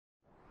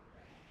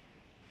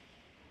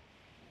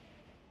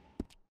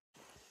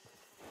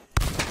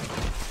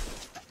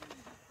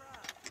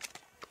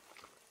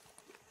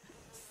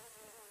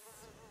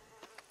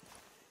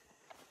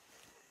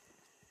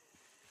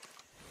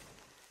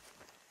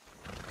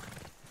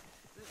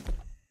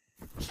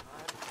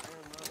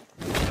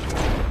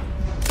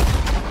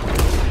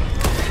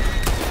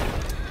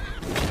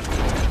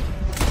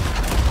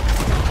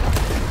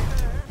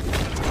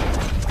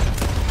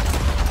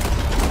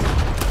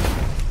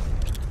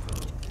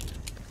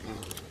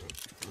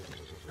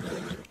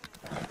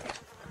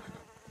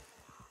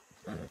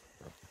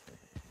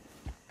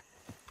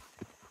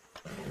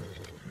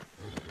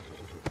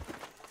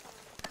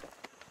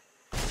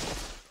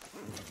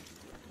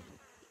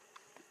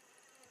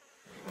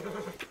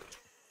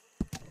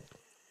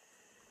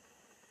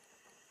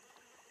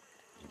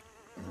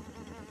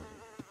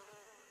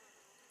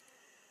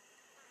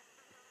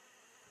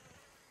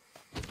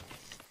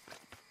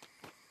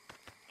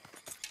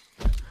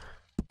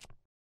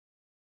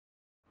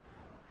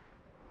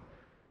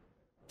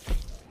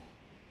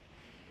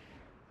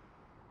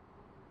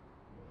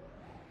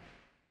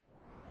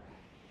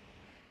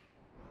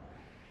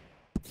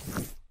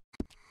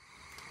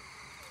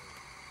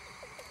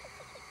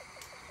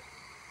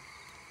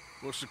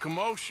What's the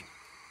commotion?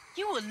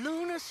 You a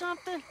loon or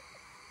something?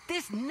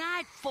 This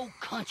night folk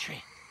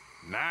country.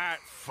 Night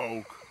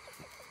folk?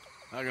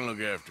 I can look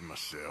after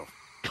myself.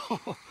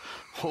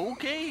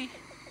 Okay.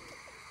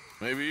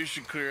 Maybe you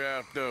should clear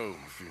out, though,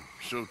 if you're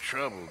so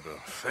troubled by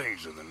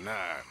things of the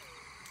night.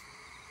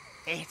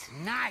 It's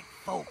night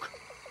folk.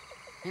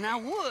 And I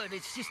would,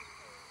 it's just...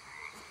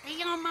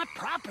 they on my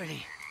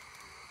property.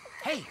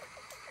 Hey,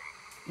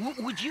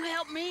 would you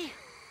help me?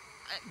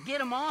 Get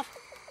them off?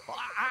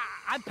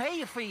 I'd pay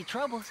you for your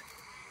troubles.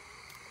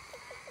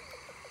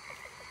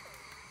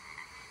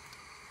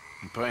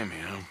 You pay me,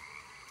 huh?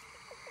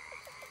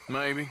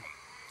 Maybe.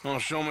 Well,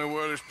 show me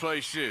where this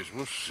place is.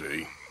 We'll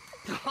see.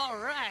 All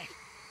right.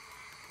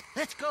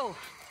 Let's go.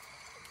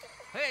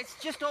 Hey, it's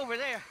just over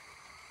there.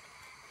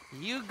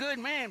 You good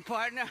man,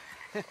 partner.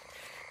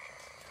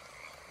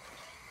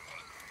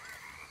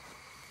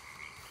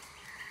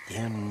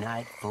 Them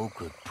night folk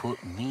could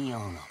put me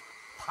on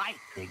a pipe.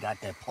 They got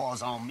their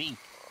paws on me.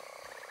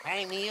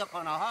 Hang me up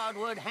on a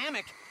hardwood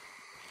hammock.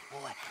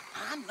 Boy,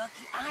 I'm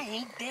lucky I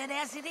ain't dead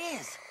as it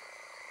is.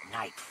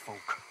 Night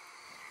folk.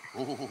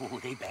 Oh,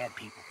 they bad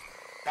people.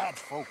 Bad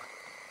folk.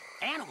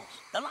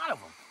 Animals. A lot of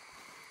them.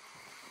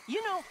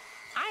 You know,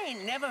 I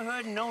ain't never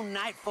heard no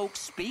night folk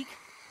speak.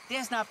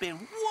 There's not been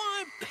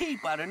one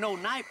peep out of no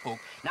night folk.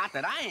 Not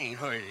that I ain't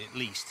heard it, at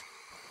least.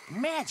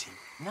 Imagine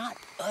not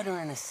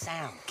uttering a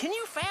sound. Can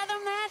you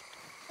fathom that?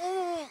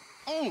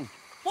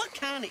 What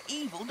kind of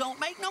evil don't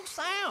make no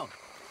sound?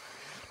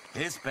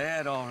 It's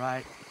bad, all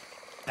right.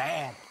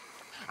 Bad.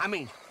 I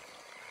mean,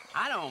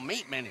 I don't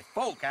meet many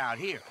folk out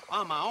here,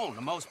 on my own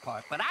the most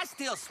part, but I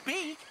still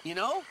speak, you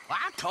know?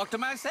 I talk to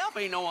myself,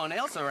 ain't no one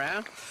else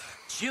around.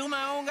 Chew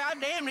my own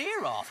goddamn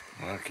ear off.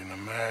 I can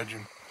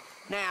imagine.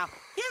 Now,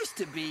 used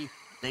to be,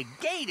 the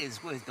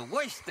gators was the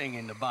worst thing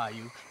in the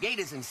bayou.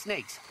 Gators and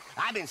snakes.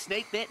 I've been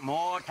snake bit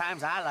more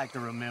times I like to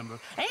remember.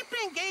 Ain't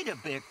been gator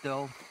bit,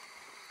 though.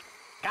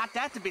 Got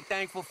that to be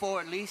thankful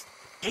for, at least.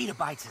 Gator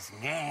bites is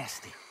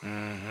nasty.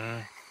 Mm-hmm.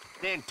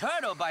 Then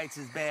turtle bites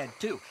is bad,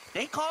 too.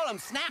 They call them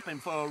snapping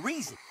for a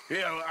reason.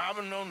 Yeah, well, I've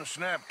been known to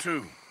snap,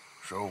 too.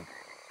 So,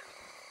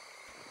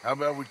 how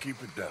about we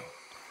keep it down?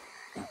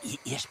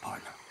 Yes,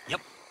 partner.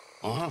 Yep.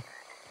 Uh-huh.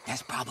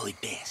 That's probably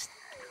best.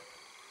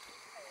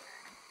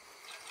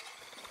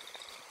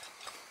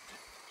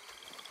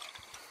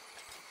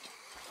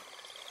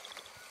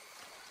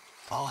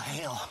 Oh,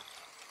 hell.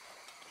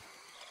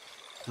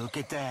 Look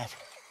at that.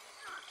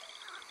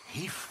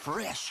 He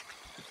fresh.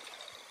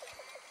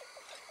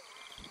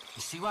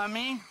 You see what I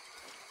mean?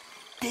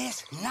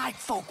 This night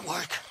folk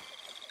work.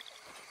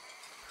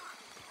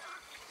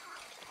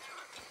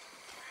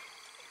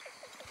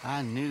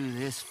 I knew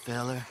this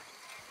feller.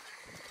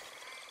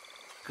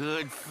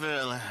 Good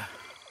fella.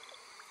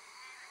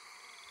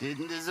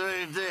 Didn't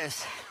deserve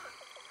this.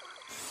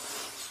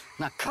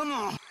 Now, come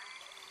on.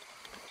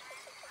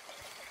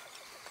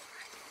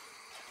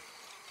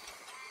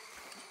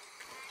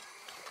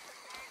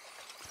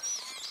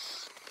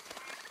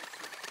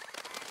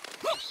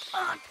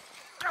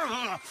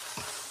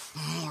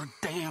 More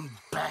damn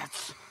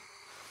bats.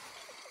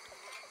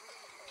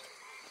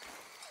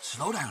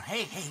 Slow down.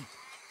 Hey.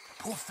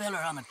 Poor fella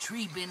on a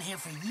tree been here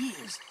for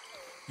years.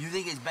 You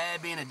think it's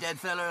bad being a dead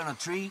fella on a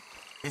tree?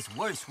 It's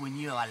worse when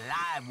you're a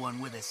live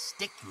one with a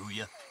stick through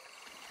you.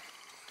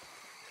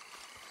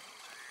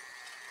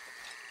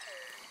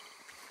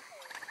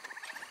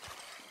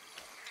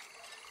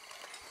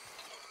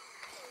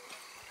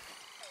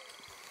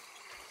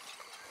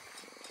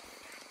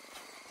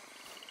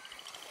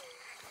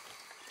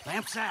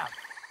 Lamps out.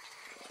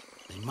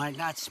 They might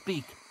not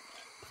speak,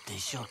 but they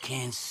sure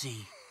can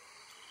see.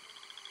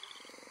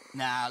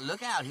 Now,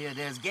 look out here,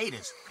 there's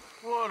gators.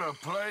 What a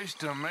place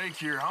to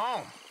make your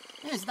home.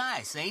 It's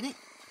nice, ain't it?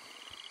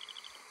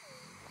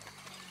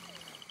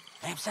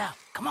 Lamps out,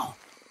 come on.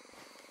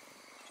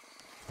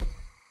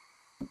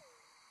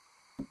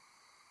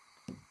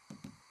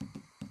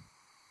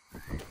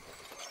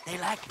 They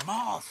like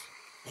moths.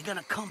 They're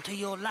gonna come to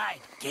your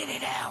light. Get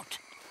it out.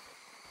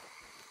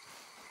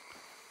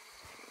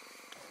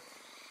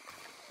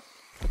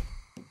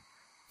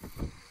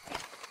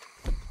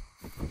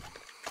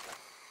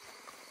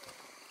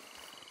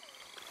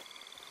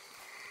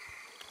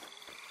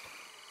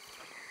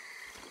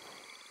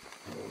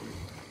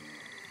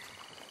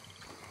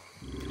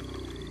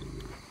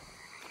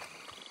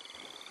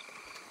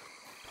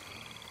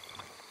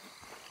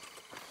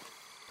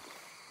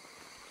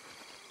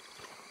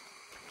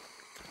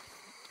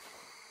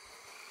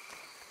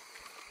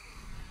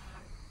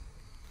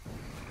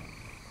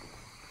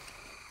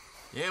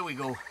 There we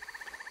go.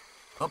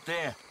 Up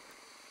there.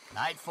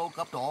 Night folk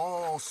up to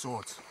all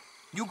sorts.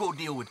 You go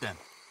deal with them.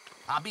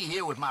 I'll be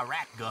here with my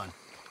rat gun.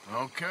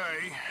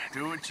 Okay,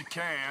 do what you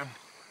can.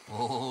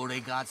 Oh, they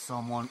got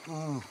someone.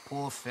 Ooh,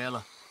 poor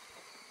fella.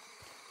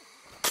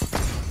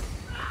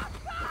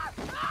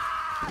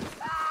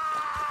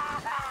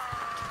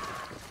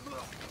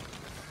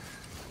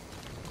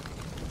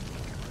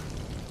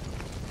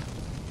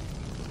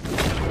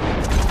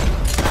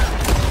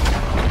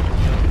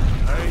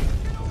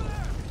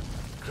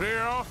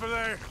 Clear off of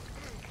there.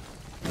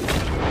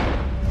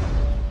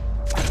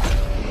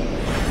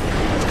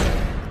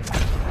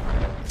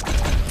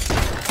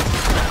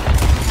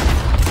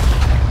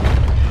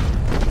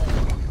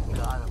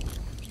 Got him.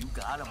 You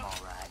got him all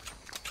right.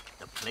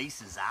 The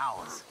place is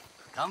ours.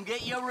 Come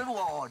get your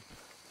reward.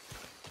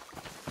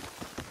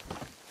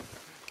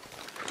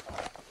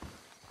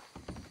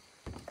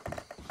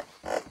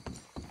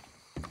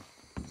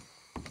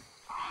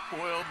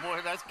 Well,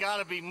 boy, that's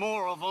gotta be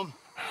more of them.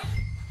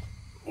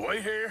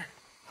 Wait here.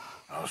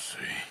 I'll see.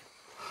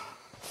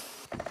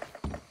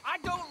 I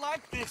don't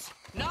like this.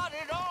 Not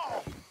at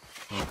all.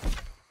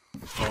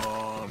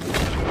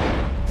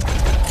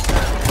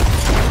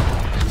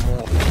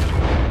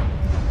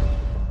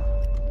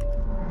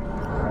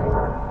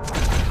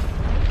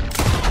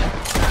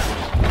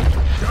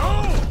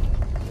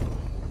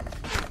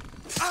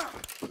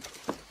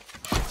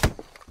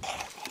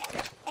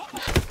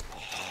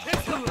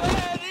 It's a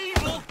bad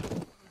evil.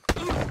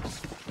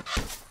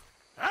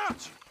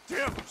 Ouch!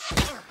 Devils!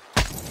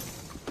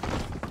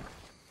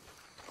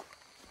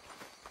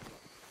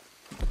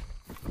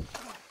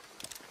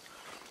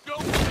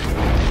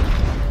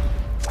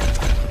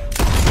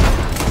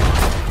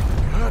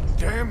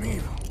 Goddamn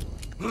evil.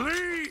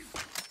 Leave!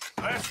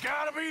 That's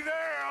gotta be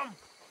them!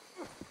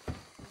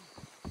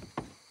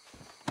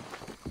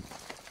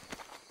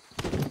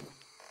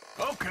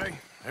 Okay,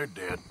 they're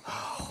dead.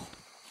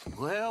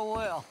 Well,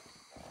 well.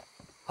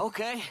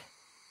 Okay.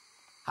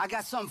 I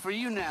got something for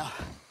you now.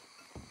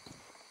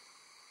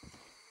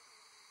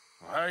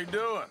 How you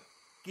doing?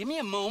 Give me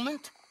a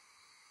moment.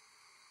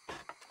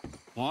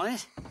 Want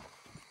it?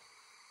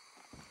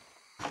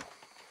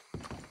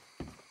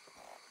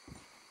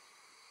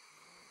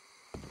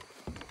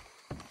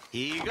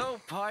 Here you go,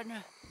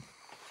 partner.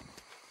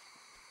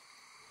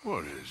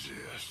 What is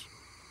this?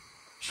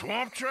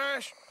 Swamp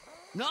trash?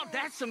 No,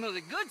 that's some of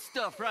the good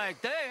stuff right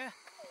there.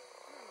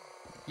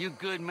 You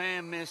good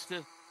man,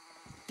 mister.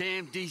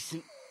 Damn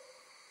decent.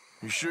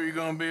 You sure you're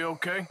gonna be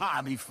okay?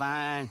 I'll be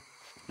fine.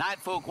 Night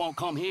folk won't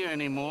come here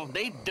anymore.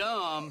 They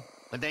dumb,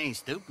 but they ain't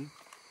stupid.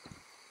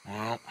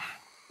 Well,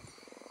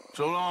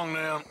 so long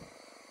now.